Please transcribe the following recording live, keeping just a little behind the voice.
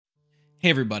Hey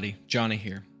everybody, Johnny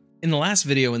here. In the last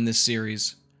video in this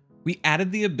series, we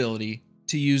added the ability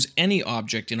to use any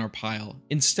object in our pile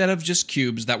instead of just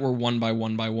cubes that were 1 by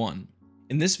 1 by 1.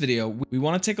 In this video, we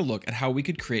want to take a look at how we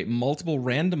could create multiple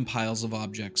random piles of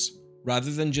objects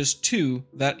rather than just two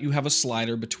that you have a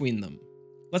slider between them.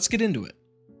 Let's get into it.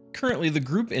 Currently, the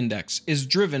group index is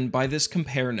driven by this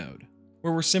compare node,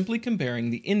 where we're simply comparing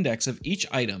the index of each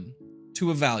item to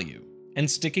a value and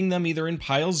sticking them either in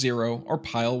pile 0 or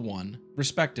pile 1,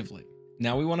 respectively.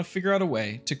 Now we want to figure out a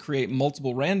way to create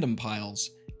multiple random piles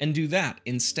and do that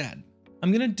instead.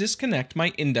 I'm going to disconnect my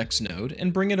index node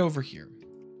and bring it over here.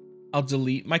 I'll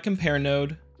delete my compare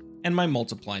node and my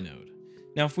multiply node.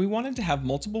 Now if we wanted to have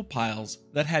multiple piles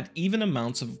that had even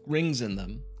amounts of rings in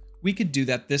them, we could do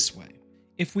that this way.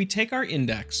 If we take our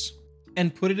index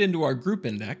and put it into our group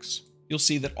index, you'll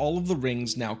see that all of the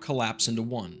rings now collapse into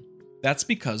one. That's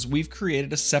because we've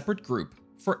created a separate group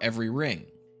for every ring.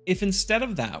 If instead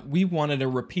of that we wanted a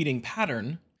repeating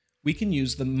pattern, we can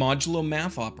use the modulo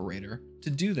math operator to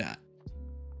do that.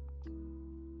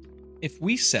 If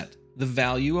we set the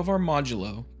value of our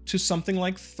modulo to something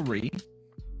like 3,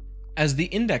 as the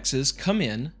indexes come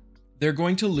in, they're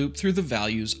going to loop through the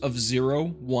values of 0,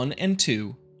 1, and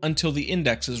 2 until the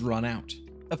indexes run out.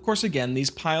 Of course, again, these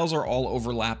piles are all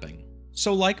overlapping.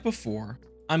 So like before,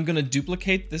 I'm going to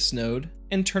duplicate this node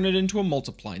and turn it into a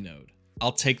multiply node.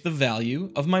 I'll take the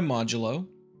value of my modulo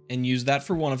and use that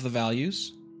for one of the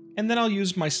values, and then I'll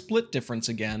use my split difference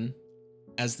again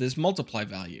as this multiply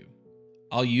value.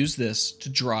 I'll use this to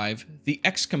drive the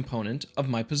x component of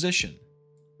my position.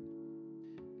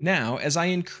 Now, as I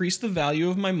increase the value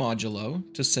of my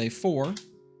modulo to say 4,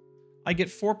 I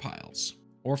get 4 piles,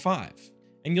 or 5.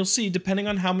 And you'll see, depending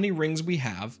on how many rings we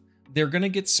have, they're going to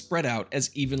get spread out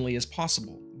as evenly as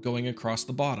possible, going across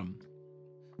the bottom.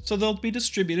 So they'll be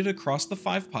distributed across the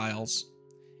 5 piles,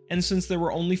 and since there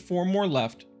were only 4 more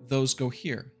left, those go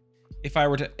here. If I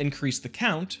were to increase the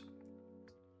count,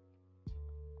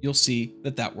 you'll see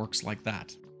that that works like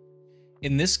that.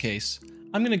 In this case,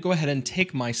 I'm going to go ahead and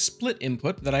take my split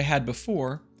input that I had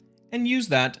before and use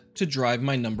that to drive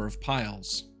my number of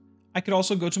piles. I could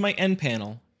also go to my end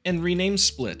panel and rename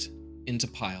split into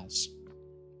piles.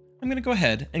 I'm going to go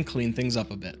ahead and clean things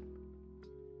up a bit.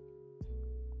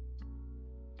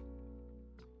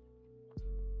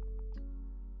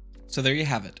 So there you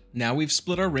have it. Now we've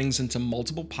split our rings into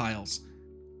multiple piles,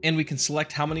 and we can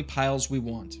select how many piles we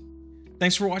want.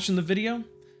 Thanks for watching the video.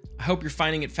 I hope you're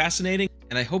finding it fascinating,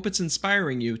 and I hope it's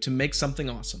inspiring you to make something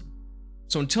awesome.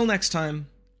 So until next time,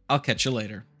 I'll catch you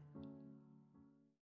later.